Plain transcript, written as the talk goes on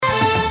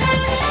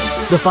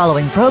The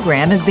following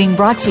program is being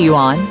brought to you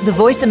on the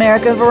Voice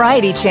America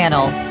Variety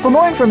Channel. For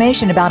more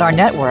information about our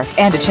network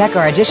and to check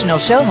our additional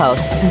show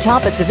hosts and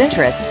topics of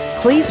interest,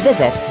 please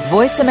visit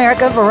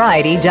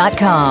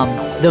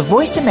voiceamericavariety.com. The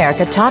Voice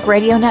America Talk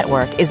Radio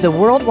Network is the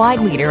worldwide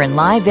leader in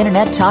live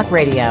Internet talk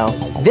radio.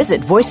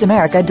 Visit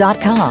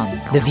voiceamerica.com.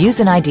 The views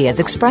and ideas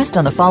expressed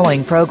on the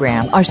following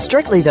program are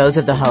strictly those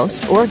of the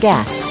host or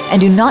guests and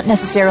do not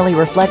necessarily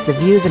reflect the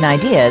views and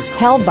ideas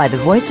held by the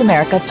Voice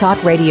America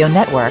Talk Radio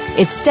Network,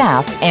 its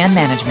staff, and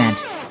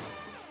management.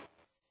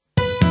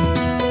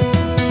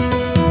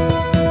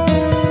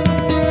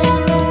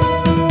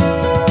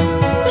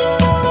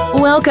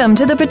 Welcome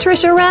to the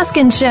Patricia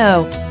Raskin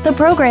Show, the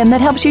program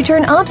that helps you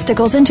turn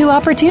obstacles into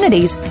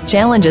opportunities,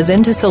 challenges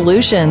into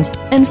solutions,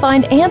 and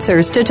find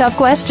answers to tough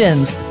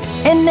questions.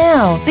 And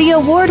now, the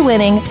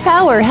award-winning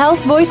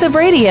powerhouse voice of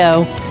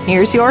radio.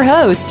 Here's your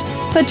host,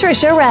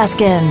 Patricia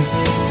Raskin.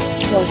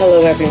 Well,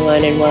 hello,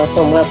 everyone, and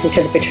welcome. Welcome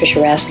to the Patricia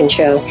Raskin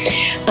Show.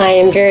 I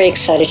am very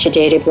excited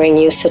today to bring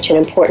you such an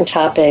important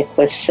topic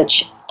with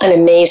such an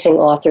amazing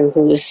author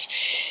who's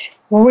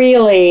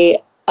really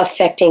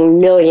affecting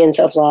millions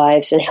of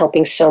lives and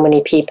helping so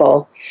many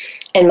people.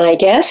 And my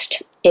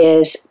guest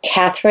is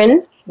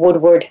Katherine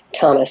Woodward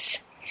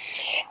Thomas.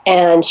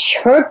 And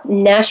her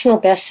national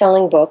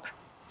best-selling book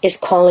is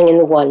Calling in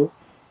the One.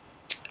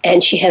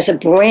 And she has a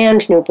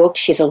brand new book.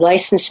 She's a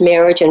licensed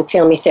marriage and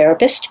family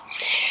therapist.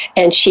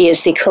 And she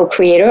is the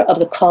co-creator of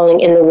the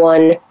Calling in the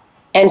One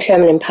and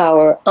Feminine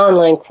Power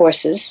online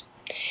courses.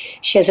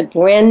 She has a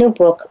brand new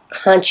book,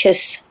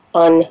 Conscious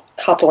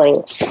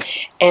Uncoupling.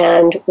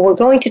 And we're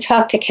going to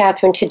talk to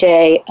Katherine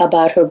today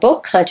about her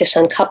book, Conscious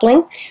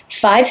Uncoupling,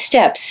 5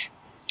 Steps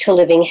to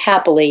Living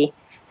Happily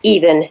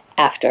Even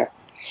After.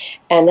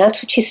 And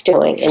that's what she's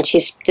doing. And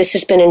this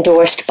has been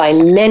endorsed by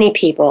many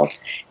people,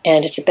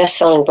 and it's a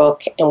best-selling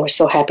book, and we're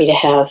so happy to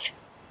have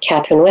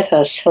Katherine with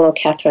us. Hello,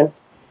 Katherine.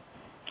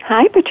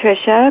 Hi,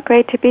 Patricia.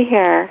 Great to be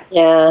here.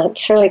 Yeah,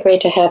 it's really great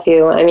to have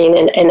you. I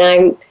mean, and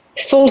I'm,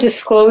 full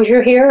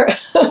disclosure here,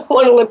 I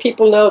want to let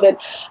people know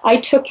that I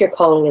took your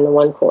Calling in the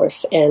One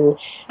course and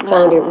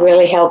found it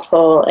really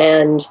helpful.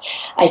 And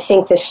I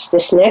think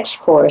this next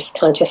course,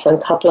 Conscious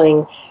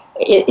Uncoupling,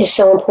 is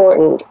so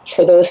important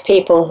for those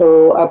people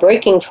who are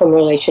breaking from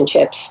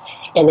relationships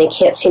and they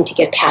can't seem to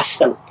get past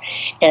them.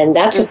 And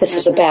that's what this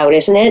is about,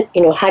 isn't it?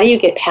 You know, how do you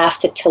get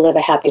past it to live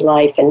a happy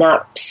life and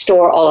not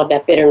store all of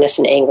that bitterness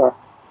and anger?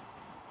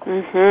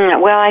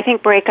 Well, I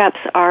think breakups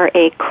are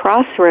a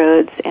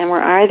crossroads, and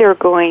we're either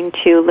going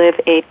to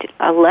live a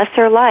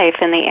lesser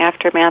life in the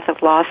aftermath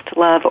of lost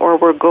love, or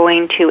we're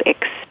going to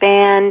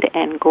expand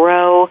and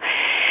grow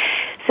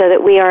so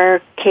that we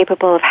are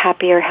capable of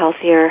happier,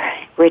 healthier,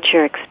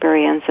 richer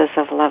experiences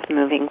of love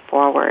moving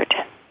forward.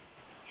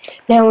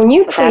 Now, when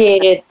you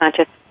created...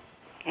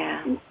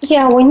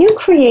 when you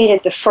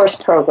created the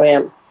first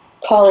program,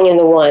 Calling in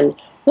the One,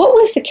 what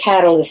was the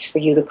catalyst for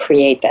you to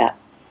create that?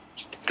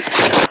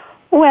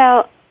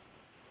 Well,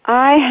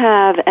 I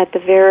have at the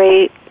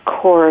very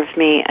core of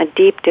me a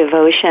deep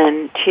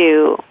devotion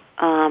to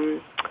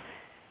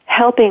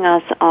helping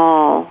us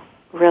all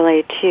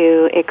really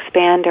to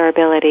expand our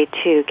ability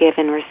to give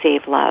and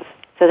receive love.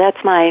 So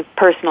that's my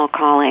personal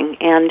calling.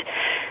 And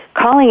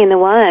Calling in the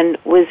One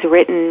was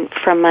written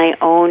from my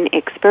own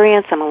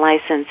experience. I'm a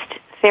licensed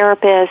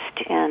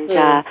therapist and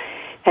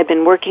had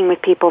been working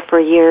with people for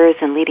years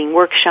and leading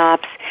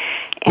workshops.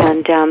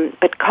 And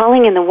but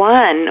Calling in the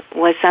One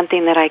was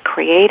something that I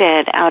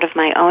created out of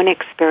my own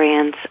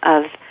experience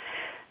of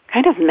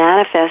kind of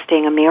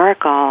manifesting a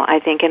miracle,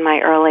 I think, in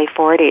my early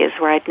 40s,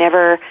 where I'd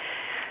never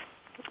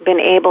been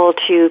able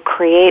to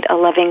create a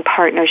loving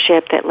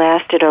partnership that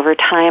lasted over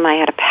time. I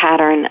had a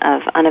pattern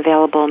of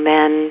unavailable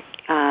men.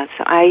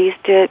 So I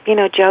used to,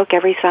 joke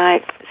every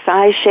size,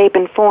 shape,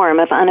 and form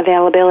of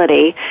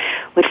unavailability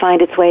would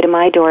find its way to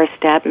my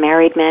doorstep.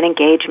 Married men,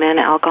 engaged men,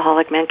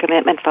 alcoholic men,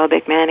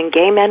 commitment-phobic men, and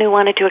gay men who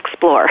wanted to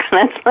explore.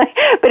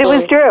 But it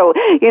was true.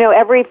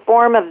 Every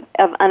form of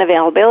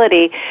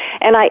unavailability.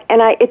 And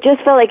it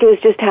just felt like it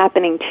was just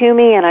happening to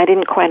me, and I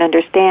didn't quite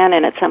understand.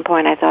 And at some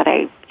point I thought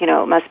it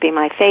must be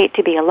my fate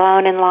to be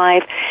alone in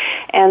life.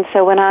 And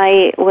so when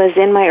I was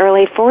in my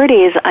early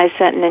 40s, I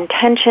set an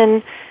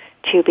intention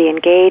to be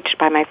engaged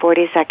by my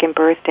 42nd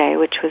birthday,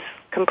 which was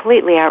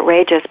completely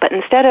outrageous. But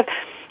instead of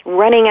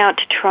running out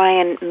to try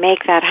and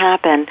make that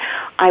happen,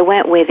 I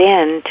went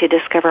within to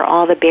discover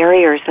all the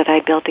barriers that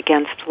I built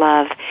against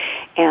love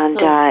and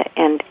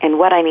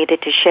what I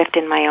needed to shift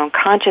in my own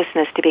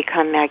consciousness to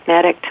become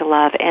magnetic to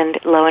love. And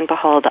lo and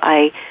behold,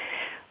 I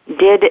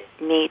did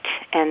meet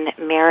and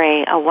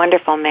marry a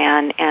wonderful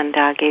man and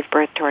gave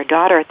birth to our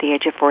daughter at the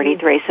age of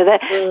 43. So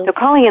the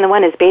Calling in the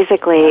One is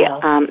basically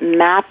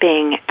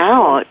mapping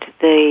out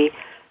the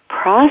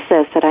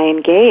process that I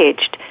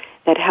engaged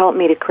that helped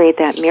me to create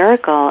that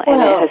miracle,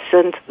 and it has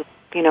since,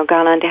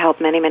 gone on to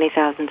help many, many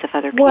thousands of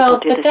other people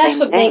do the same thing. Well, but that's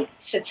what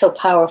makes it so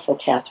powerful,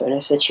 Katherine,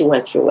 is that you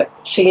went through it,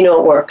 so you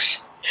know it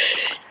works.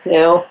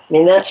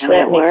 That's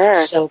what makes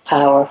it so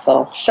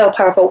powerful, so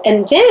powerful.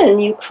 And then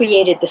you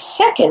created the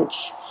second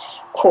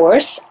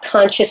course,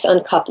 Conscious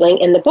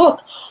Uncoupling, and the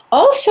book,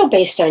 also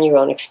based on your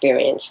own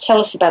experience. Tell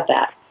us about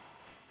that.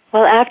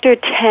 Well, after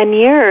 10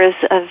 years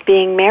of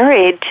being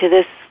married to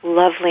this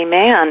lovely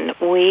man,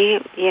 we,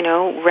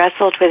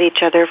 wrestled with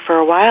each other for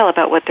a while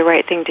about what the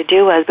right thing to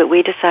do was, but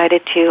we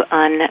decided to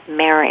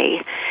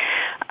unmarry.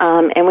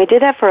 And we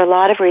did that for a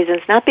lot of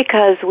reasons, not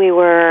because we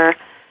were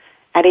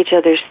at each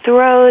other's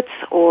throats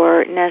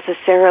or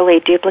necessarily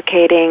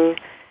duplicating,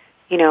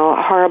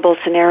 horrible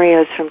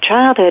scenarios from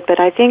childhood, but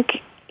I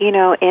think, in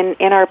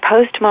our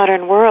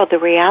postmodern world, the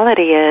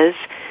reality is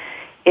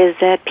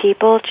that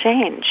people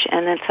change,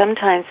 and that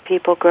sometimes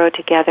people grow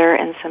together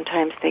and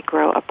sometimes they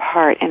grow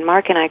apart. And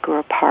Mark and I grew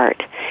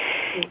apart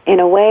in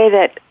a way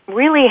that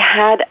really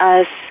had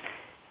us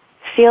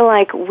feel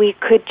like we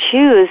could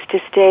choose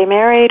to stay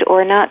married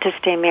or not to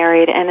stay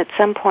married, and at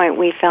some point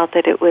we felt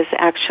that it was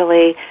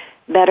actually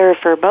better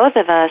for both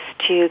of us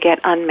to get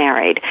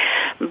unmarried.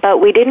 But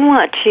we didn't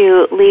want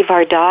to leave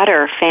our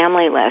daughter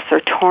familyless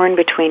or torn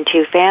between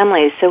two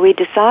families, so we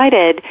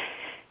decided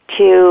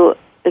to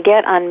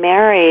get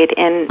unmarried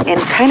in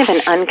kind of an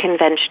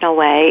unconventional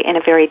way, in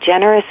a very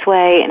generous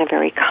way, in a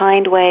very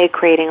kind way,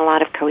 creating a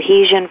lot of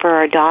cohesion for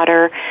our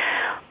daughter,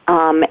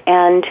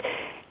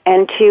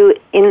 and to,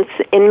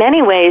 in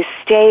many ways,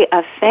 stay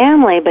a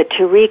family, but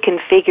to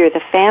reconfigure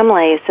the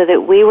family so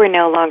that we were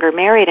no longer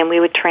married and we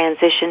would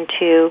transition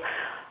to,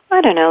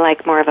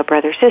 like more of a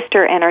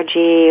brother-sister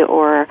energy,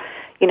 or,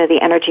 the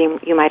energy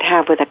you might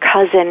have with a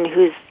cousin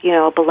who's,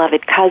 a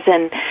beloved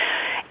cousin.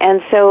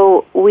 And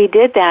so we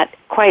did that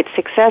quite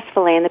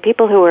successfully, and the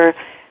people who were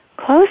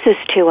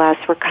closest to us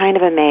were kind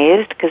of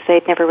amazed because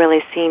they'd never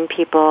really seen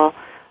people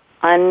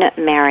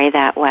unmarry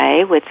that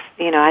way, which,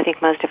 I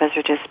think most of us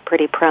are just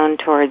pretty prone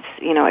towards,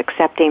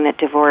 accepting that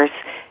divorce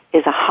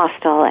is a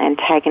hostile,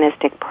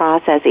 antagonistic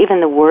process. Even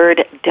the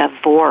word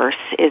divorce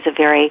is a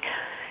very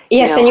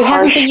Yes, and you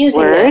haven't been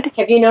using word. that.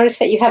 Have you noticed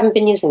that you haven't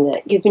been using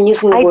that? You've been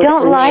using the word I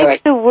don't unmarried.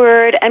 like the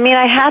word. I mean,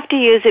 I have to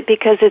use it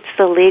because it's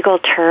the legal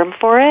term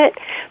for it,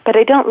 but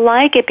I don't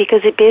like it because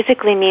it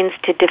basically means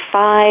to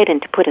divide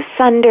and to put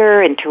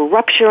asunder and to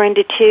rupture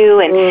into two.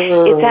 And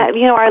it's that,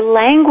 our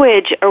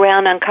language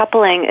around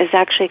uncoupling is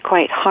actually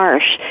quite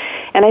harsh.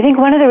 And I think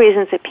one of the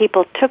reasons that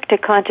people took to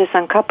conscious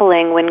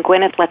uncoupling when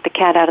Gwyneth let the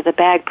cat out of the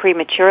bag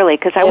prematurely,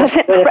 because I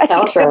wasn't ready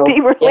to be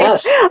released.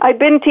 Yes. I'd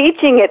been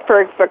teaching it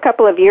for a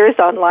couple of years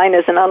online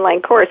as an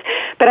online course,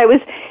 but I was,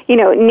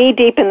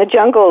 knee-deep in the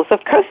jungles of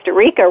Costa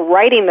Rica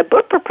writing the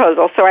book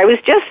proposal, so I was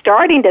just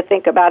starting to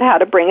think about how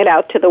to bring it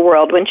out to the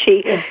world when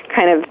she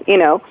kind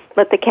of,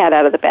 let the cat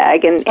out of the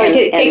bag. And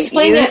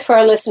explain that for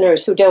our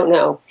listeners who don't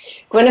know.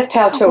 Gwyneth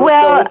Paltrow was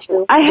going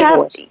through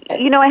divorce.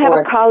 I have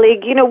a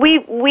colleague,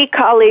 we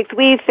colleagues,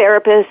 we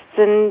therapists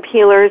and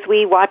healers,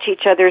 we watch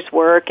each other's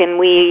work and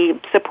we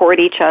support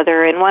each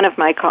other, and one of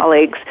my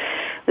colleagues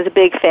was a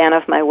big fan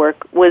of my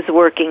work, was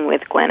working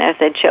with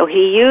Gwyneth, and so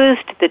he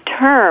used the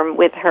term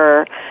with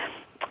her,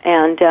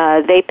 and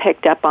they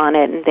picked up on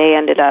it, and they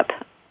ended up,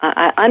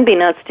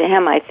 unbeknownst to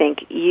him, I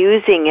think,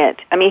 using it.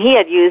 I mean, he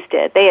had used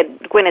it.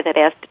 Gwyneth had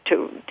asked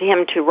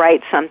him to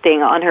write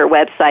something on her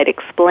website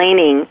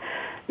explaining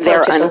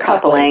their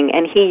uncoupling,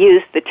 and he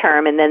used the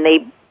term, and then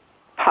they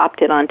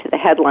popped it onto the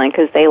headline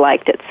because they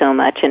liked it so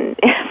much, and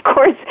of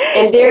course,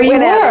 and there it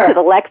went out into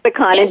the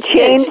lexicon and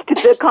changed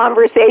the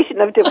conversation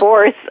of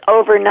divorce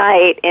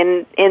overnight.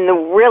 In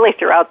really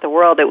throughout the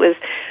world, it was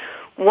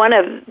one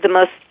of the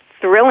most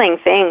thrilling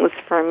things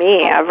for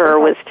me ever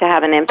was to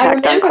have an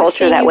impact on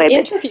culture that way.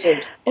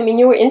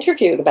 You were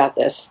interviewed about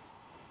this.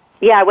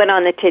 Yeah, I went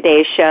on the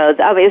Today Show. It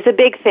was a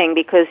big thing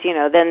because,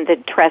 then the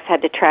press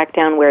had to track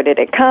down where did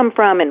it come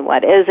from and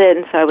what is it,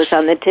 and so I was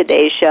on the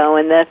Today Show,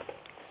 and the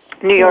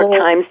New York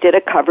Times did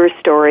a cover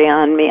story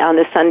on me on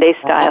the Sunday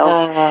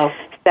Style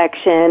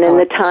section, and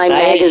the Time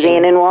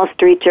magazine, and Wall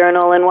Street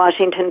Journal, and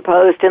Washington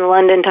Post, and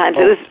London Times.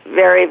 It was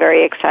very,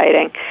 very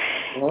exciting.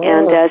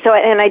 And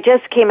I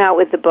just came out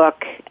with the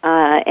book,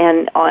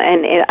 and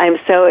I'm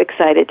so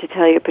excited to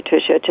tell you,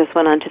 Patricia, it just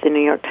went onto the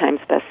New York Times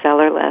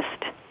bestseller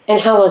list.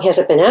 And how long has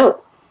it been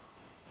out?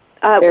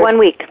 1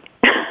 week.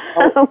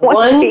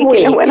 One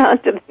week. It went on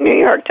to the New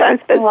York Times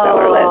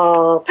bestseller list.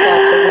 Oh,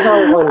 Katherine,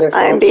 how wonderful.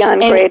 I'm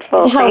beyond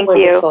grateful. Thank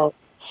you.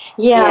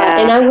 Yeah,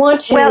 and I want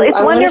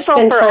to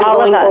spend time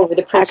going over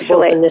the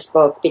principles in this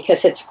book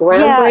because it's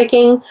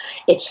groundbreaking.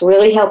 Yeah. It's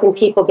really helping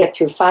people get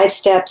through 5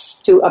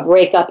 steps to a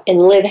breakup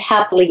and live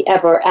happily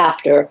ever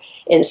after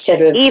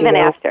instead of even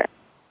after.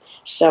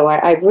 So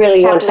I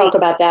really want to talk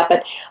about that.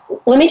 But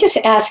let me just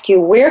ask you,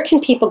 where can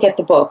people get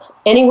the book?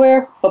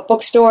 Anywhere?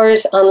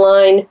 Bookstores,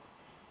 online?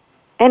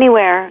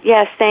 Anywhere.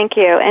 Yes, thank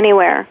you.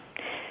 Anywhere.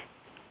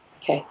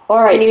 Okay.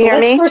 All right. So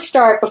let's first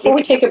start, before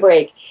we take a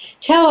break,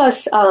 tell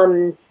us,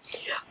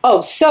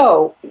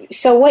 so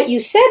what you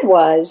said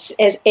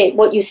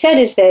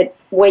is that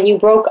when you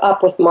broke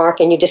up with Mark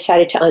and you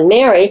decided to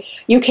unmarry,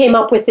 you came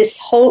up with this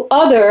whole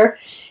other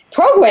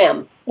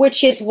program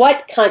which is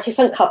what conscious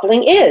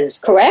uncoupling is,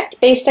 correct?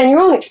 Based on your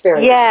own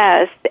experience.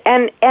 Yes,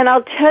 and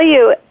I'll tell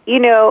you,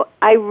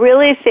 I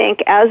really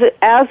think as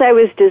I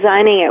was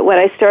designing it, what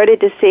I started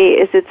to see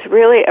is it's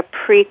really a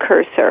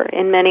precursor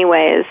in many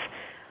ways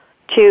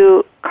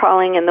to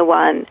calling in the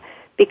one,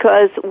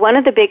 because one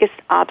of the biggest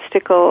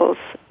obstacles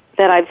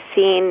that I've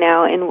seen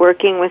now in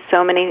working with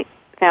so many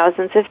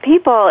thousands of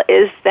people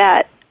is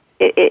that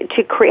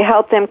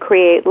help them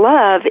create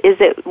love is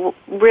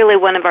really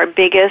one of our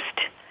biggest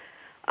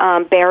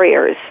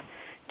barriers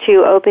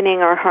to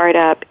opening our heart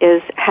up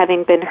is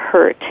having been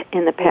hurt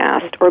in the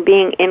past or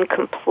being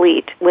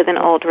incomplete with an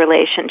old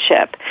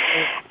relationship.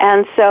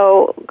 And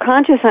so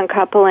conscious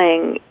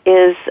uncoupling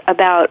is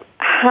about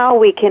how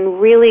we can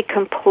really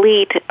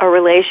complete a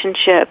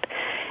relationship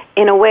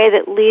in a way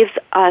that leaves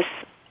us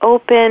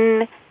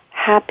open,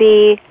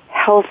 happy,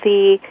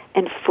 healthy,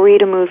 and free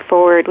to move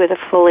forward with a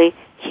fully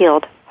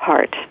healed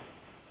heart.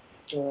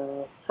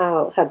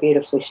 How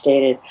beautifully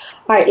stated.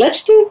 All right,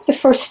 let's do the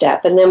first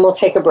step, and then we'll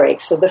take a break.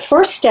 So the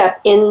first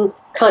step in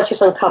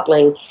conscious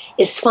uncoupling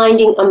is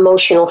finding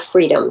emotional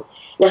freedom.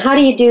 Now, how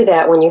do you do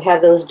that when you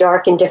have those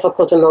dark and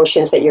difficult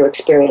emotions that you're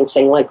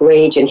experiencing, like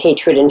rage and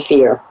hatred and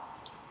fear?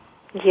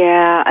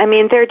 Yeah,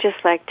 they're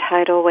just like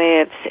tidal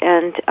waves.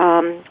 And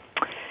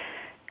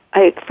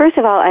first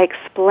of all, I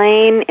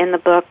explain in the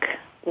book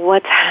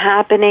what's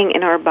happening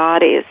in our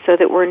bodies so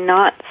that we're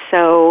not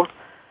so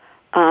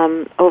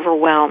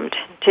overwhelmed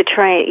to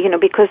try,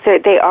 because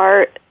they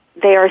are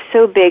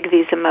so big,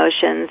 these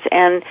emotions,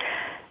 and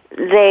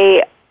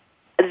the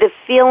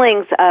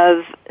feelings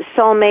of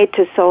soulmate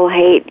to soul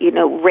hate,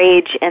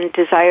 rage and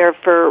desire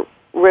for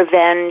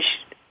revenge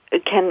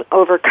can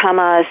overcome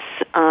us,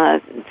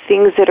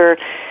 things that are,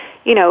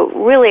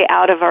 really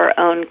out of our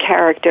own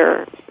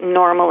character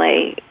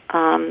normally,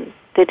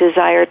 the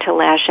desire to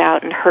lash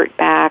out and hurt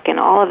back and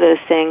all of those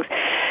things.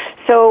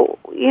 So,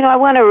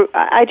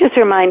 I just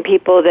remind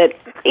people that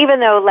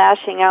even though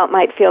lashing out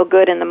might feel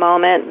good in the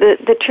moment,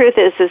 the truth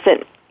is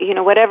that,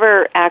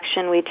 whatever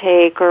action we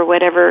take or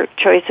whatever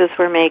choices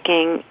we're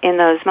making in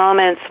those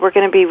moments, we're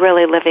going to be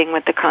really living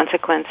with the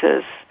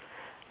consequences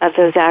of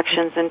those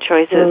actions and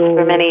choices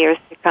for many years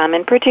to come,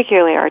 and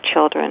particularly our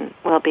children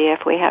will be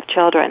if we have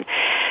children.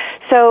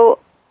 So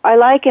I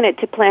liken it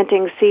to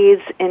planting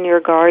seeds in your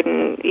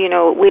garden.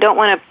 We don't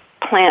want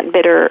to plant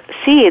bitter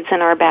seeds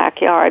in our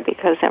backyard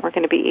because then we're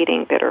going to be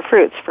eating bitter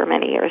fruits for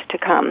many years to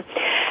come.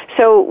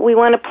 So we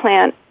want to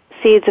plant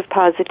seeds of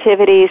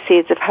positivity,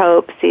 seeds of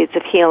hope, seeds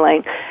of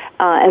healing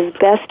as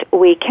best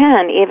we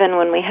can, even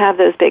when we have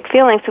those big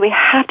feelings. So we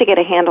have to get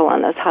a handle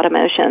on those hot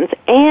emotions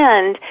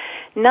and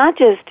not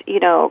just,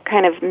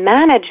 kind of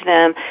manage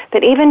them,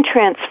 but even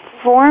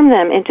transform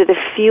them into the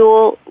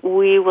fuel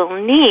we will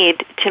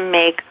need to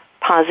make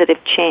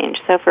positive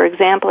change. So, for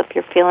example, if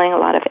you're feeling a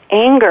lot of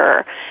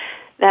anger,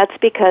 that's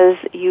because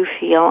you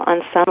feel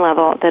on some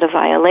level that a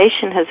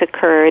violation has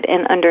occurred,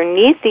 and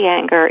underneath the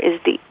anger is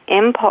the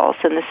impulse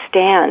and the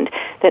stand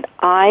that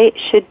I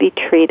should be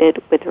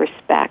treated with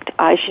respect.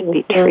 I should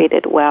be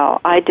treated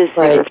well. I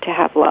deserve to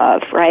have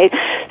love, right?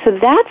 So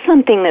that's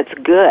something that's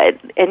good,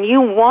 and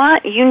you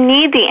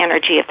need the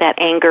energy of that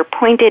anger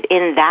pointed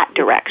in that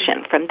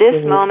direction from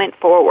this moment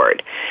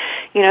forward.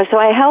 So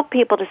I help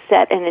people to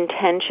set an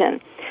intention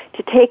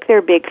to take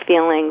their big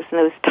feelings and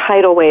those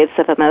tidal waves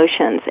of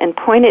emotions and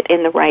point it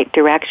in the right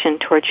direction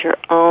towards your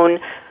own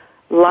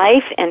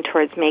life and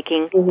towards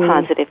making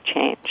positive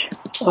change.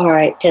 All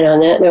right, and on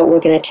that note,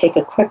 we're going to take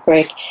a quick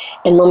break.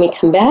 And when we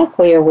come back,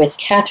 we are with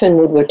Katherine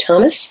Woodward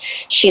Thomas.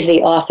 She's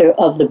the author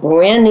of the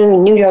brand new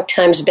New York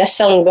Times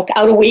bestselling book,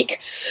 out a week,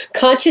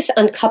 Conscious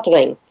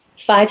Uncoupling,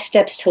 5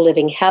 Steps to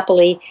Living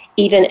Happily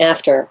Even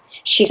After.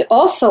 She's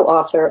also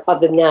author of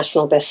the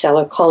national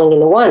bestseller, Calling in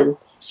the One,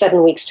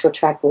 7 Weeks to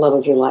Attract the Love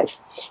of Your Life.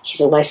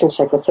 She's a licensed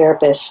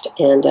psychotherapist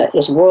and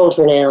is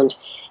world-renowned,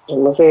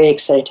 and we're very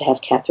excited to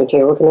have Katherine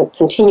here. We're going to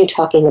continue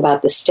talking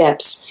about the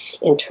steps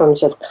in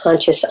terms of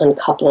conscious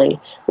uncoupling,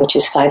 which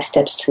is 5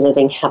 steps to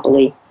living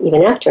happily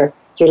even after.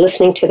 You're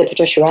listening to The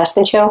Patricia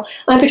Raskin Show.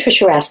 I'm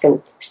Patricia Raskin.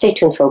 Stay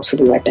tuned, folks.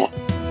 We'll be right back.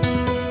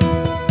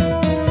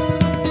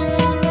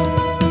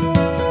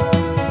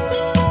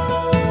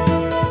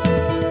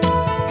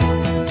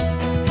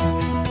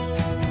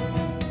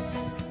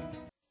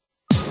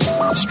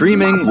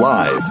 Streaming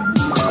live,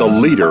 the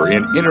leader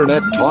in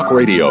Internet talk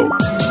radio,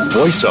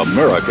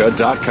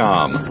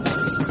 VoiceAmerica.com.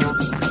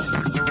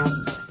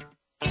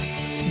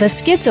 The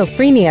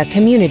schizophrenia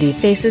community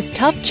faces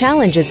tough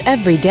challenges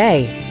every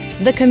day.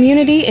 The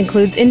community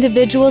includes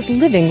individuals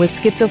living with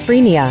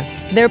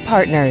schizophrenia, their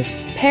partners,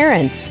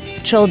 parents,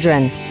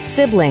 children,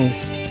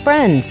 siblings,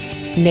 friends,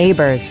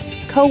 neighbors,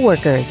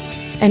 co-workers,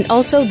 and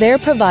also their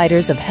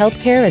providers of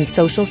healthcare and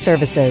social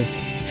services.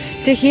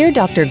 To hear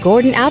Dr.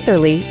 Gordon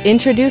Atherley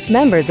introduce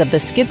members of the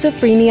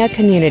schizophrenia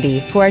community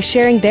who are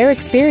sharing their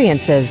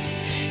experiences,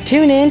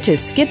 tune in to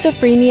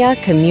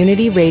Schizophrenia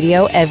Community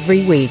Radio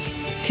every week,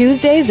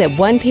 Tuesdays at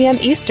 1 p.m.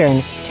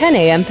 Eastern, 10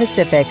 a.m.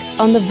 Pacific,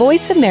 on the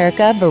Voice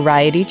America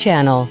Variety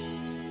Channel.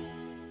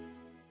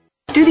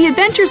 Do Do the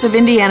adventures of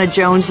Indiana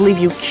Jones leave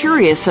you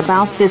curious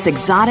about this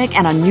exotic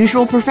and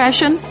unusual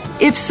profession?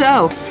 If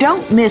so,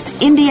 don't miss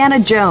Indiana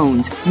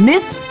Jones,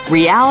 Myth,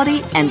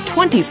 Reality, and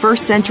 21st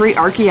Century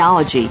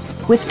Archaeology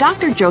with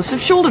Dr.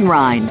 Joseph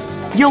Schuldenrein.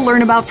 You'll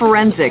learn about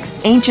forensics,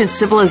 ancient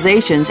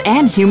civilizations,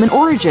 and human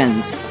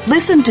origins.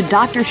 Listen to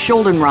Dr.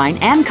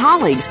 Schuldenrein and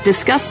colleagues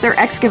discuss their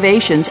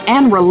excavations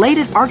and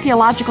related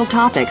archaeological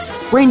topics,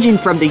 ranging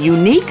from the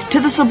unique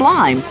to the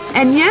sublime,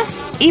 and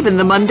yes, even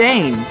the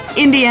mundane.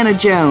 Indiana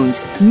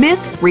Jones,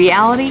 Myth,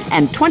 Reality,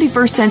 and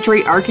 21st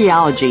Century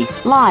Archaeology,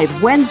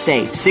 live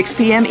Wednesday, 6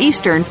 p.m.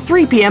 Eastern,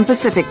 3 p.m.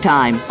 Pacific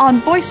Time on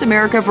Voice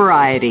America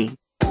Variety.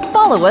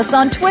 Follow us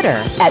on Twitter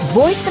at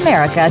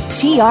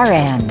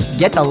VoiceAmericaTRN.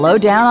 Get the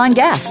lowdown on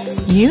guests,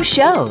 new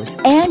shows,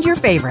 and your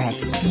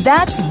favorites.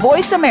 That's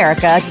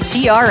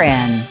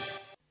VoiceAmericaTRN.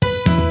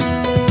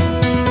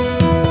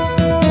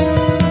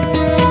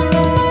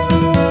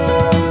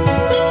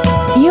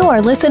 You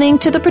are listening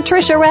to The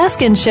Patricia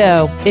Raskin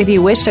Show. If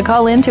you wish to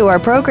call into our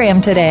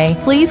program today,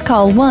 please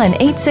call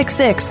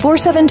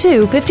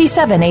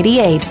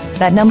 1-866-472-5788.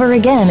 That number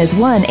again is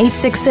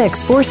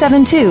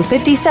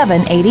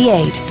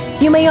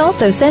 1-866-472-5788. You may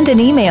also send an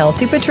email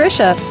to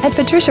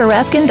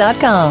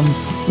patricia@patriciaraskin.com.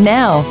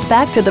 Now,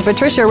 back to The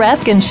Patricia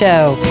Raskin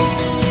Show.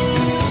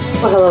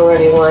 Well, hello,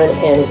 everyone,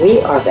 and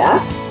we are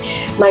back.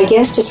 My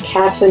guest is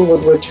Katherine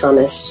Woodward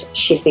Thomas.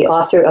 She's the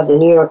author of the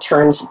New York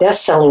Times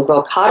best-selling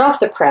book, hot off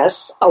the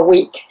press, a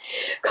week,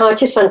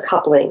 Conscious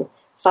Uncoupling,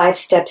 5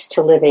 Steps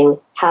to Living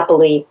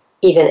Happily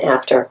Even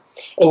After.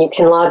 And you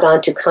can log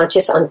on to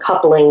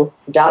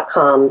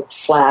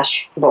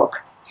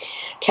consciousuncoupling.com/book.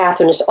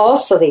 Katherine is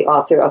also the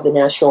author of the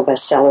national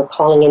bestseller,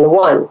 Calling in the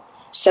One,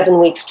 7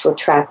 Weeks to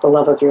Attract the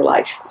Love of Your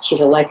Life.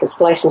 She's a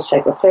licensed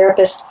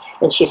psychotherapist,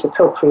 and she's the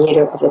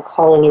co-creator of the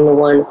Calling in the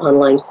One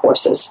online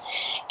courses,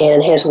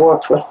 and has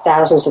worked with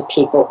thousands of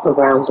people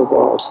around the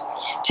world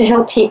to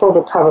help people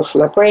recover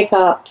from a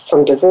breakup,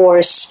 from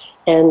divorce,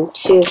 and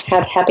to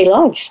have happy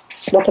lives.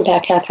 Welcome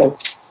back, Katherine.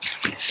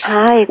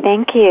 Hi,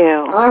 thank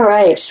you. All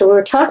right, so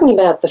we're talking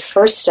about the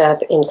first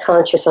step in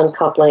conscious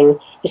uncoupling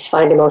is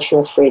find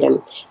emotional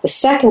freedom. The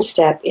second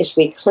step is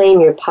reclaim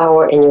your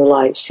power in your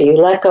life. So you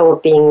let go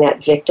of being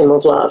that victim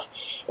of love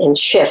and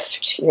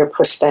shift your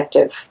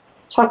perspective.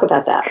 Talk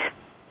about that.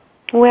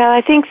 Well,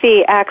 I think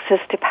the access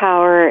to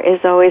power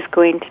is always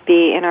going to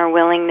be in our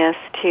willingness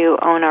to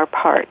own our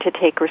part, to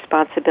take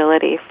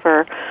responsibility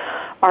for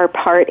our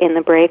part in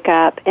the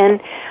breakup. And,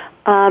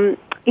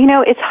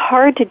 it's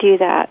hard to do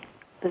that,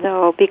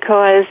 though,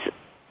 because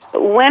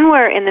when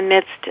we're in the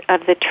midst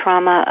of the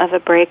trauma of a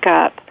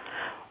breakup,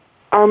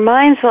 our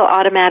minds will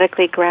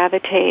automatically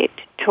gravitate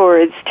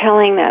towards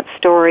telling that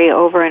story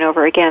over and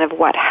over again of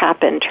what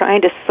happened,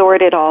 trying to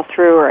sort it all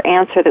through or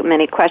answer the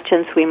many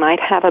questions we might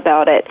have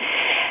about it.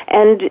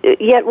 And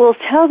yet we'll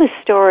tell the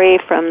story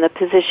from the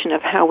position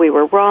of how we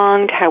were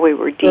wronged, how we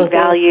were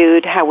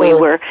devalued, how we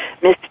were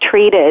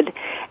mistreated.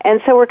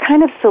 And so we're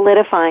kind of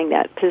solidifying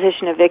that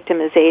position of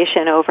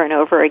victimization over and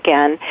over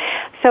again.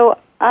 So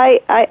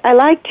I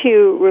like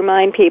to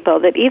remind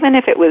people that even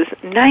if it was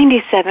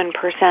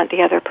 97%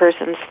 the other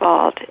person's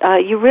fault,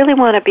 you really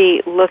want to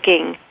be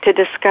looking to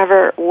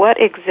discover what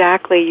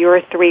exactly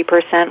your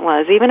 3%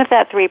 was. Even if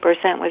that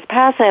 3% was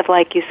passive,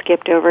 like you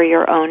skipped over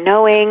your own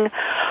knowing,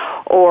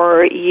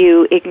 or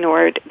you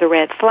ignored the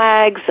red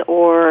flags,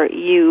 or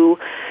you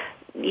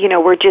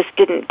were just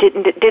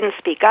didn't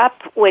speak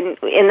up when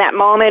in that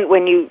moment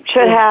when you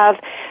should have,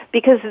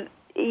 because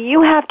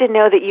you have to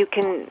know that you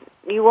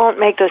won't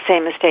make those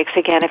same mistakes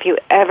again if you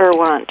ever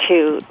want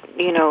to,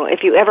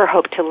 if you ever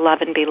hope to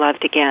love and be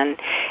loved again,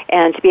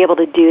 and to be able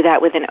to do that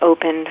with an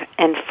open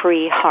and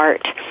free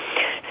heart.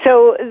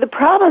 So the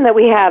problem that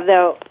we have,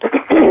 though,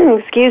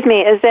 excuse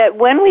me, is that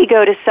when we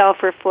go to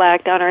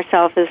self-reflect on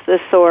ourselves as the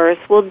source,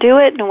 we'll do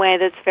it in a way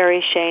that's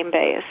very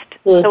shame-based.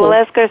 So we'll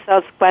ask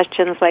ourselves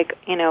questions like,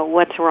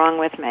 what's wrong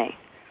with me?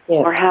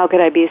 Yeah. Or how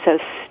could I be so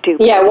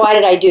stupid? Yeah, why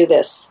did I do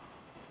this?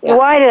 Yeah.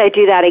 Why did I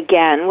do that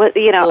again?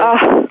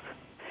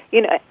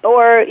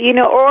 Or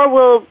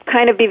we'll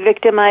kind of be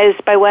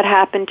victimized by what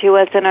happened to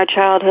us in our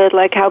childhood,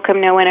 like, how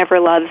come no one ever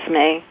loves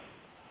me?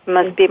 It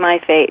must be my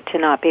fate to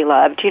not be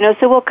loved.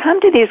 So we'll come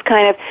to these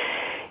kind of,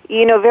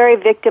 very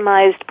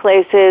victimized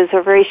places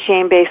or very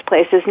shame-based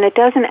places, and it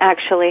doesn't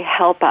actually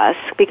help us,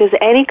 because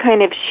any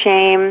kind of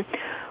shame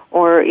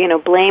or,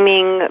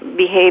 blaming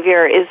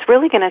behavior is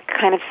really going to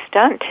kind of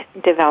stunt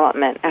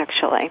development,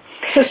 actually.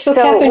 So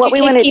Katherine, do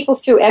you take people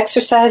through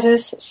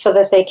exercises so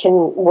that they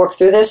can work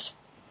through this?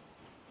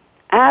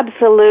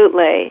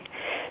 Absolutely.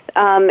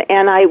 And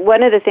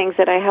one of the things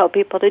that I help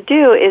people to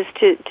do is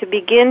to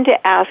begin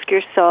to ask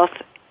yourself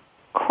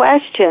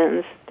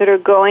questions that are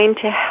going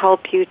to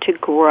help you to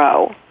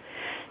grow.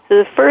 So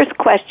the first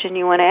question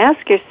you want to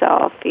ask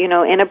yourself,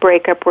 in a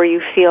breakup where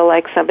you feel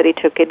like somebody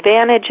took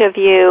advantage of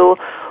you,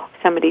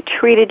 somebody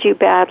treated you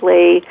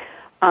badly,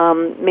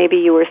 maybe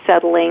you were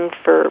settling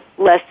for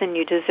less than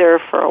you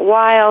deserve for a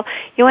while,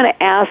 you want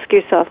to ask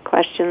yourself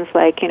questions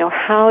like,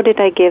 how did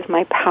I give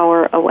my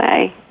power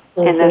away?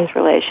 in this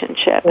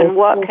relationship, and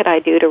what could I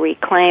do to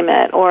reclaim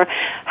it? Or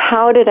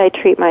how did I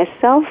treat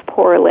myself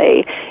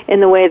poorly in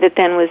the way that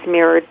then was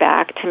mirrored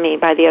back to me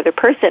by the other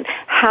person?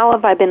 How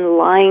have I been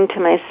lying to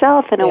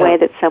myself in a way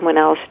that someone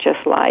else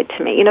just lied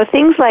to me?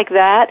 Things like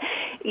that,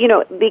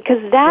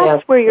 because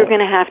that's where you're going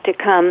to have to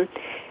come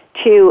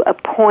to a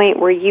point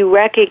where you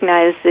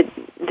recognize that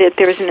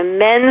there's an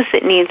amends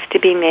that needs to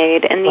be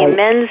made, and the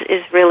amends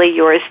is really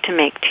yours to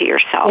make to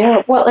yourself.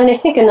 Yeah, well, and I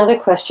think another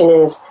question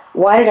is,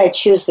 why did I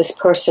choose this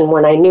person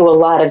when I knew a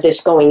lot of this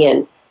going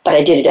in, but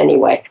I did it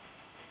anyway?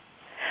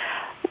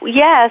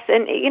 Yes,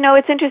 and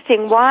it's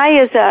interesting. Why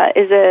is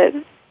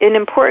an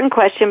important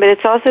question, but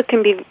it's also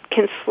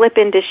can slip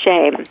into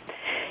shame.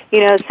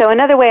 So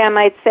another way I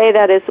might say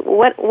that is,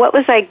 what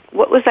was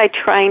I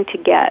trying to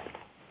get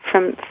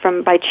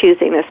from by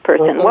choosing this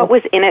person? What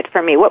was in it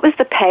for me? What was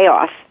the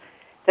payoff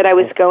that I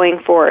was going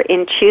for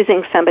in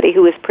choosing somebody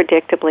who was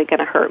predictably going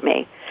to hurt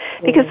me?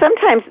 Because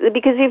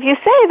if you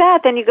say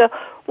that, then you go,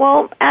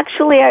 well,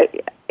 actually,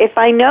 if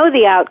I know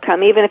the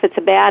outcome, even if it's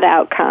a bad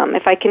outcome,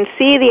 if I can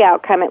see the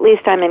outcome, at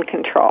least I'm in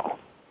control.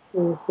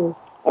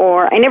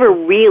 Or I never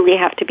really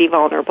have to be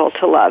vulnerable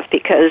to love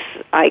because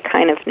I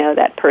kind of know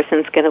that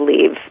person's going to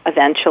leave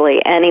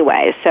eventually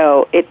anyway,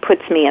 so it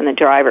puts me in the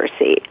driver's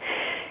seat.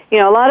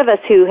 A lot of us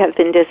who have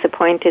been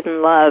disappointed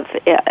in love,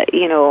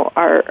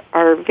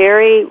 are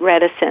very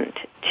reticent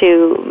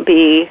to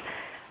be,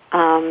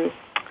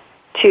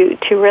 to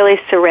really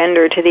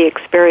surrender to the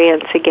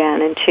experience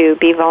again and to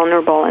be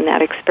vulnerable in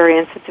that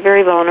experience. It's a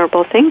very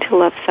vulnerable thing to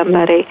love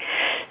somebody.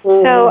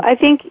 So I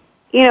think,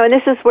 and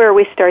this is where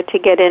we start to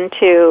get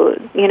into,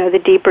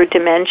 the deeper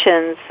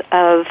dimensions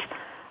of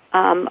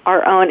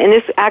our own, and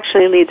this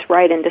actually leads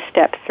right into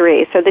step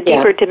 3. So the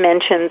deeper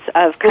dimensions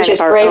of kind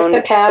of our own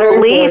break the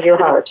pattern, heal your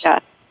heart.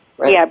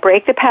 Yeah,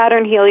 break the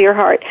pattern, heal your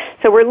heart.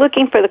 So we're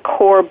looking for the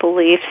core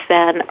beliefs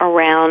then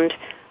around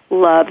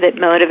love that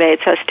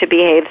motivates us to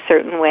behave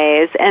certain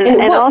ways, and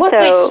also what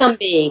might some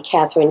be,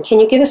 Katherine? Can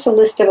you give us a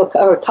list of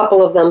or a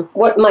couple of them?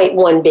 What might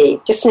one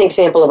be? Just an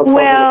example of a core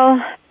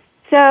belief.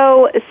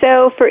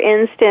 So for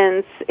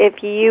instance,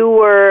 if you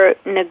were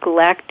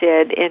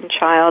neglected in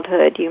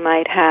childhood, you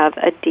might have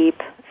a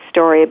deep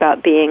story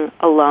about being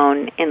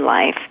alone in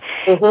life.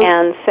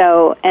 And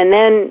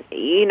then,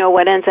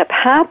 what ends up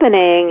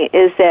happening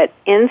is that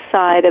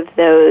inside of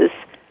those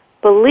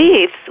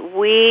beliefs,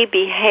 we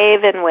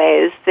behave in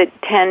ways that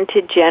tend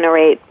to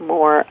generate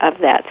more of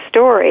that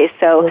story.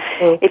 So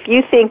if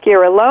you think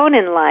you're alone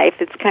in life,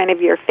 it's kind of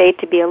your fate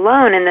to be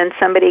alone, and then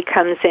somebody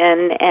comes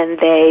in and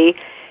they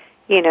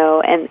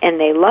and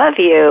they love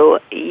you,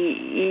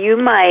 you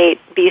might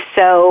be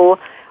so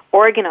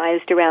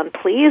organized around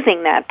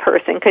pleasing that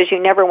person because you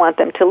never want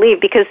them to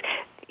leave, because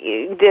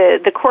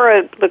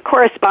the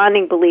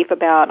corresponding belief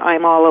about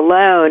I'm all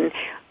alone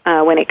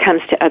when it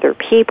comes to other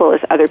people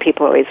is other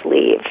people always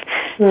leave.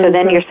 So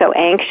then you're so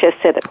anxious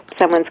that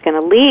someone's going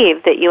to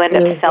leave that you end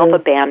up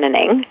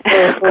self-abandoning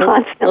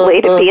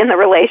constantly to be in the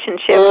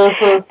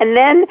relationship. And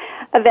then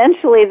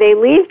eventually they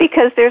leave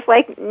because there's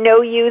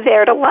no you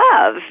there to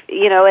love,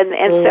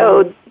 and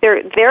so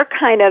they're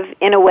kind of,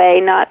 in a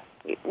way, not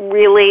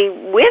really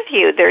with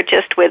you. They're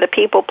just with a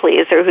people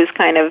pleaser who's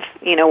kind of,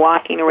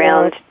 walking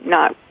around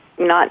not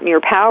in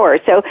your power.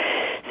 So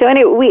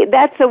anyway,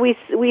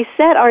 we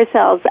set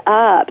ourselves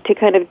up to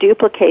kind of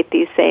duplicate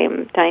these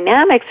same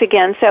dynamics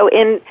again. So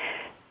in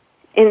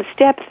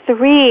step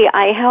 3,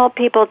 I help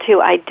people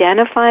to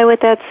identify what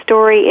that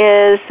story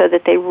is so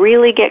that they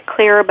really get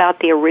clear about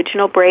the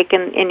original break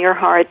in your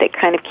heart that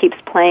kind of keeps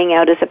playing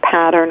out as a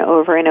pattern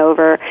over and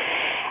over,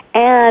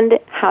 and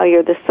how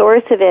you're the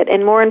source of it,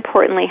 and more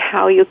importantly,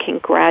 how you can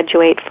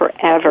graduate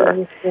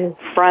forever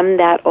from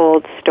that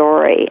old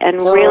story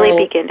and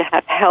really begin to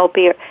have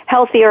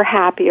healthier,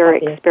 happier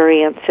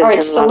experiences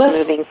in love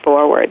moving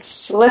forward.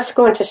 So let's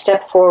go into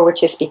step 4,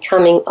 which is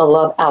becoming a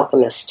love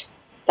alchemist.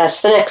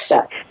 That's the next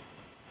step.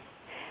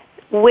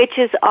 Which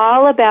is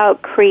all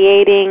about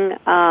creating,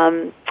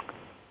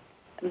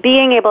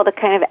 being able to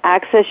kind of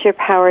access your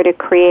power to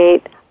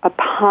create a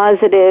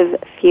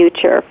positive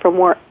future from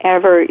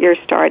wherever you're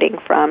starting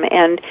from,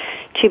 and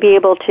to be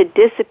able to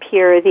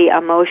disappear the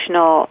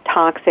emotional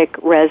toxic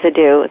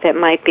residue that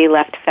might be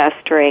left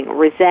festering,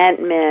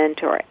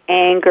 resentment or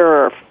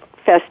anger or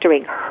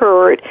festering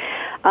hurt.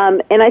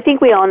 And I think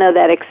we all know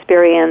that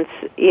experience,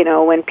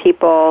 when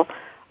people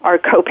are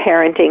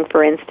co-parenting,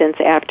 for instance,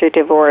 after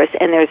divorce,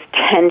 and there's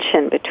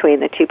tension between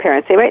the two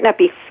parents. They might not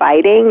be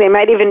fighting. They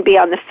might even be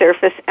on the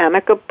surface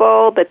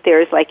amicable, but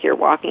there's you're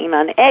walking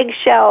on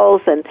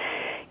eggshells, and,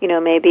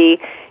 maybe,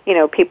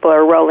 people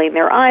are rolling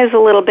their eyes a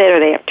little bit,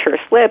 or they have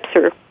terse lips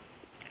or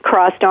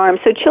crossed arms.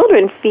 So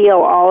children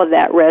feel all of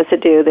that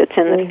residue that's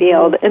in the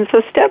field. And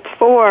so step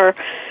 4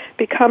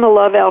 Become a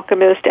Love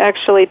Alchemist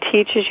actually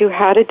teaches you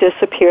how to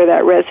disappear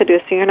that residue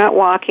so you're not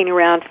walking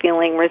around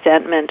feeling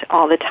resentment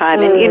all the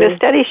time. And,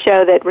 studies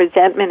show that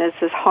resentment is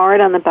as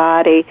hard on the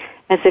body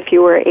as if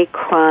you were a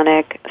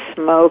chronic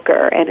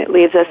smoker, and it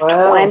leaves us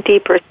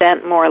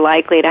 20% more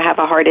likely to have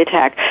a heart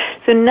attack.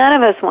 So none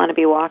of us want to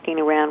be walking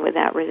around with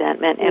that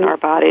resentment in our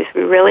bodies.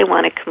 We really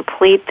want to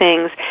complete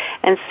things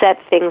and set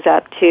things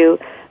up to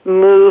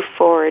move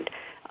forward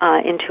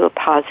into a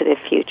positive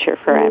future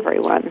for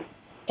everyone.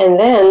 And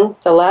then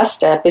the last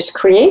step is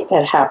create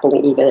that happily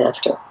even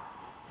after,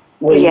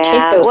 where you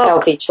take those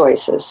healthy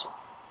choices.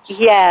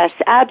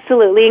 Yes,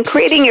 absolutely. And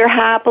creating your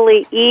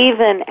happily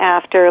even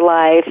after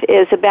life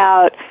is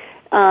about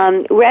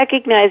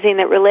recognizing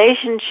that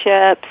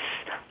relationships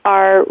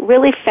are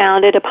really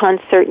founded upon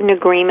certain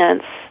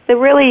agreements. So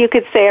really, you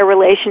could say a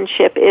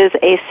relationship is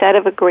a set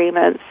of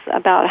agreements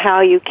about how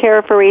you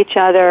care for each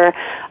other,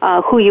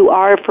 who you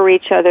are for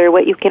each other,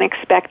 what you can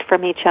expect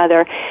from each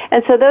other.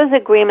 And so those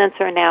agreements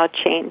are now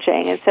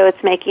changing. And so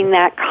it's making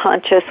that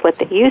conscious what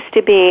they used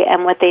to be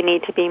and what they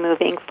need to be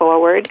moving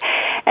forward.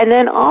 And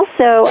then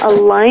also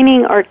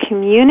aligning our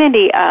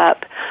community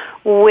up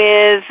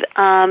with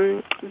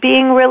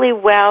being really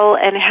well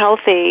and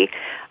healthy,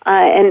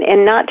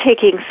 and not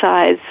taking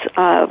sides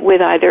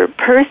with either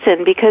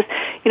person, because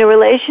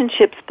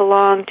relationships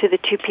belong to the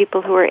two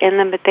people who are in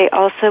them, but they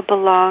also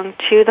belong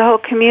to the whole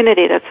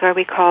community. That's why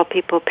we call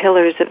people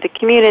pillars of the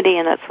community,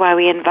 and that's why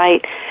we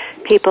invite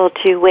people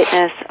to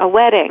witness a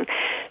wedding.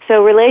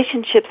 So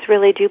relationships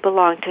really do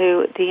belong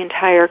to the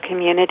entire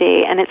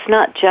community, and it's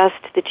not just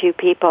the two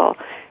people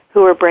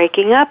who are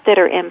breaking up that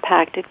are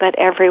impacted, but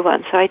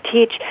everyone. So I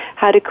teach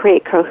how to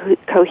create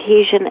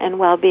cohesion and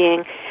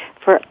well-being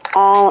for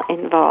all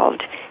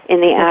involved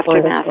in the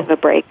aftermath of a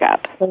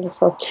breakup.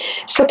 Wonderful.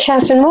 So,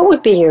 Katherine, what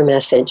would be your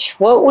message?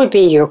 What would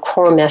be your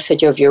core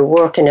message of your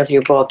work and of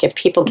your book if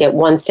people get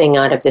one thing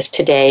out of this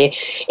today,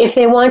 if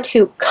they want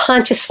to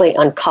consciously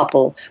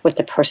uncouple with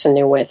the person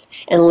they're with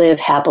and live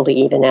happily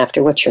even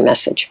after? What's your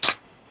message?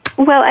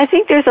 Well, I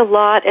think there's a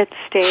lot at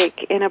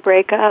stake in a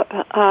breakup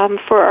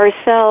for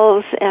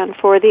ourselves and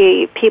for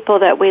the people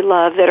that we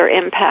love that are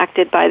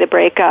impacted by the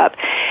breakup.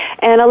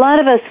 And a lot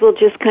of us will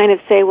just kind of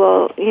say,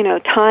 well,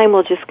 time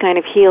will just kind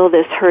of heal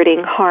this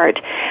hurting heart.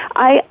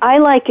 I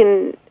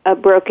liken a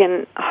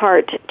broken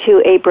heart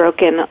to a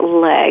broken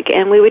leg,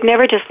 and we would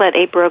never just let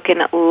a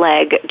broken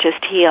leg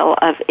just heal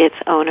of its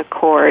own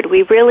accord.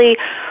 We really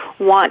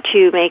want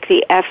to make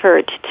the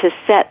effort to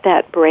set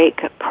that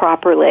break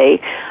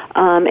properly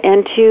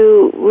and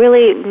to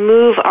really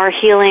move our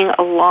healing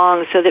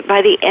along so that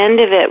by the end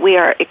of it we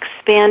are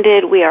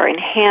expanded, we are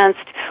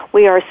enhanced,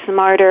 we are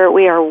smarter,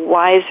 we are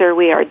wiser,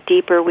 we are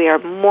deeper, we are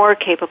more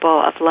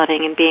capable of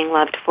loving and being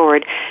loved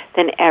forward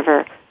than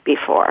ever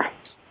before.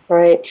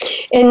 Right.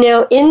 And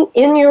now in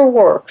your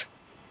work,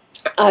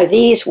 are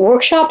these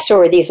workshops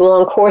or are these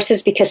long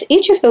courses? Because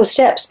each of those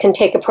steps can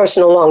take a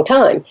person a long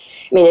time.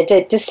 I mean,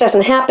 this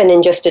doesn't happen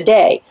in just a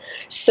day.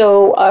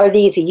 So are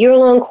these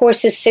year-long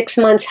courses, 6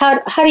 months? How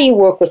do you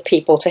work with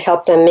people to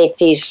help them make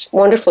these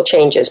wonderful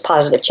changes,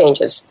 positive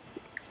changes?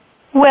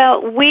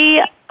 Well,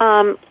 we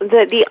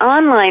the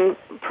online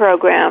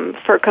program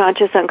for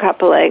Conscious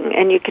Uncoupling,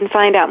 and you can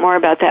find out more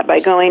about that by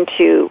going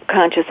to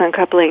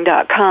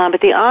consciousuncoupling.com,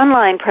 but the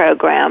online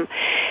program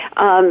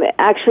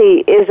actually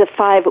is a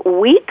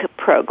 5-week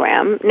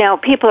program. Now,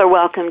 people are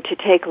welcome to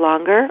take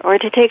longer or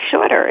to take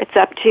shorter. It's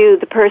up to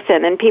the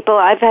person. And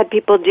I've had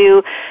people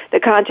do the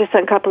Conscious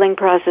Uncoupling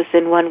process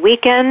in one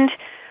weekend.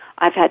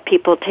 I've had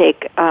people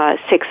take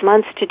 6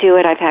 months to do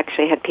it. I've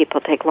actually had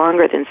people take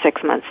longer than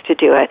 6 months to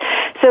do it.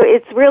 So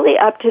it's really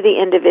up to the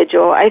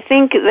individual. I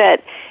think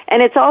that,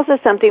 and it's also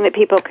something that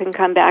people can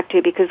come back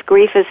to because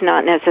grief is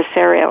not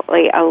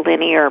necessarily a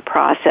linear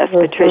process,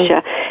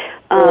 Patricia.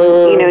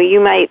 You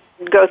might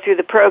go through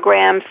the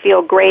program,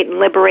 feel great and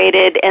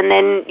liberated, and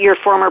then your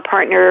former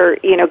partner,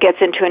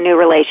 gets into a new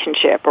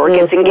relationship or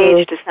gets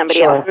engaged to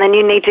somebody else. And then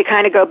you need to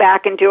kind of go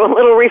back and do a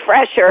little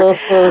refresher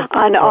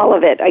on all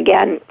of it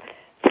again.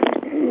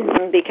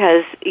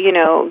 Because,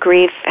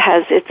 grief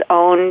has its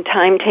own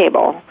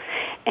timetable.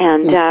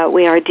 And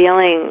we are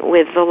dealing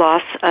with the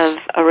loss of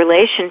a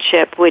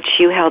relationship which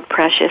you held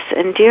precious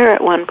and dear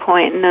at one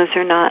point, and those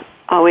are not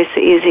always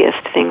the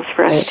easiest things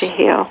for us to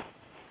heal.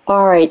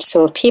 All right,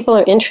 so if people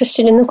are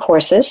interested in the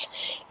courses,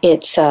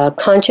 it's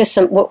what's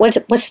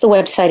the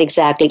website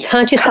exactly?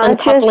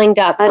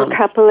 ConsciousUncoupling.com.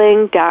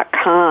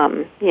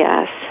 Uncoupling.com,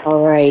 yes.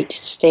 All right,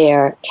 it's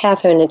there.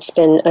 Katherine, it's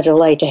been a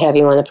delight to have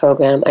you on the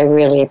program. I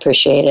really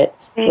appreciate it.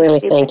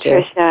 Thank you.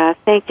 Patricia.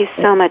 Thank you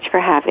so much for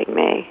having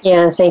me.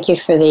 Yeah, thank you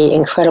for the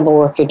incredible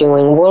work you're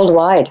doing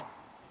worldwide.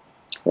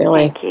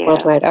 Really, thank you.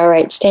 Worldwide. All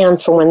right, stay on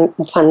for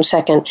one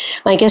second.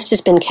 My guest has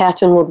been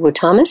Katherine Woodward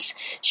Thomas.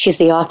 She's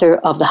the author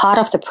of the hot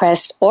off the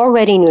press,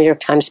 already New York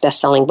Times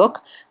bestselling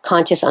book,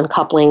 Conscious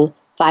Uncoupling,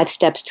 5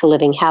 Steps to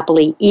Living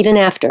Happily Even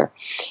After.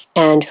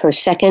 And her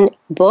second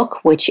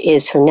book, which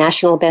is her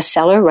national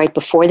bestseller right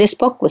before this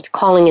book, was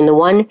Calling in the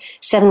One,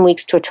 7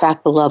 Weeks to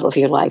Attract the Love of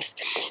Your Life.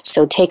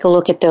 So take a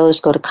look at those.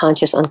 Go to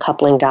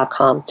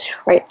consciousuncoupling.com. All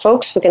right,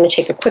 folks, we're going to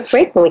take a quick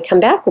break. When we come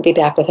back, we'll be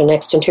back with our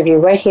next interview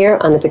right here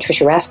on The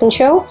Patricia Raskin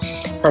Show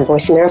on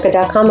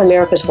VoiceAmerica.com,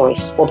 America's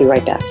Voice. We'll be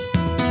right back.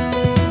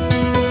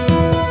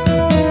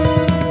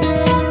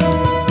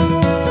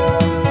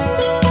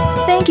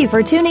 Thank you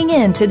for tuning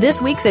in to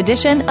this week's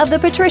edition of The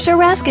Patricia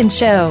Raskin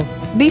Show.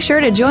 Be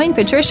sure to join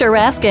Patricia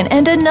Raskin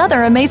and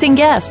another amazing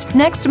guest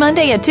next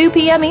Monday at 2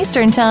 p.m.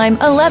 Eastern Time,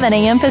 11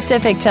 a.m.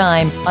 Pacific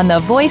Time on the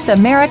Voice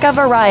America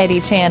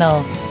Variety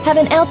Channel. Have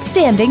an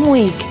outstanding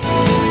week.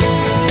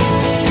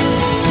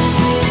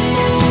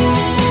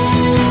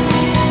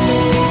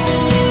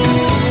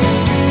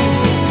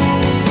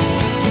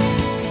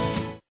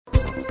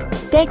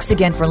 Thanks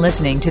again for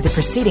listening to the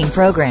preceding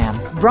program,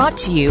 brought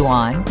to you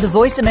on the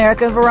Voice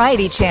America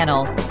Variety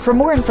Channel. For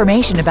more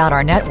information about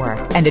our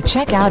network and to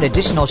check out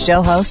additional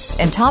show hosts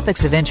and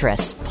topics of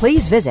interest,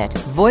 please visit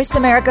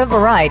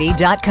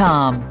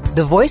voiceamericavariety.com.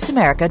 The Voice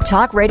America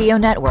Talk Radio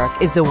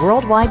Network is the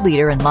worldwide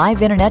leader in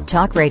live Internet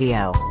talk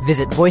radio.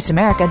 Visit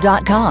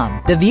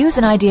voiceamerica.com. The views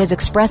and ideas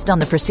expressed on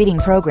the preceding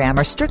program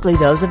are strictly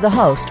those of the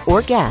host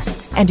or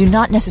guests and do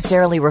not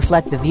necessarily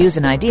reflect the views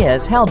and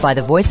ideas held by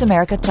the Voice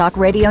America Talk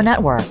Radio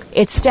Network,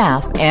 its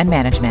staff, and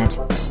management.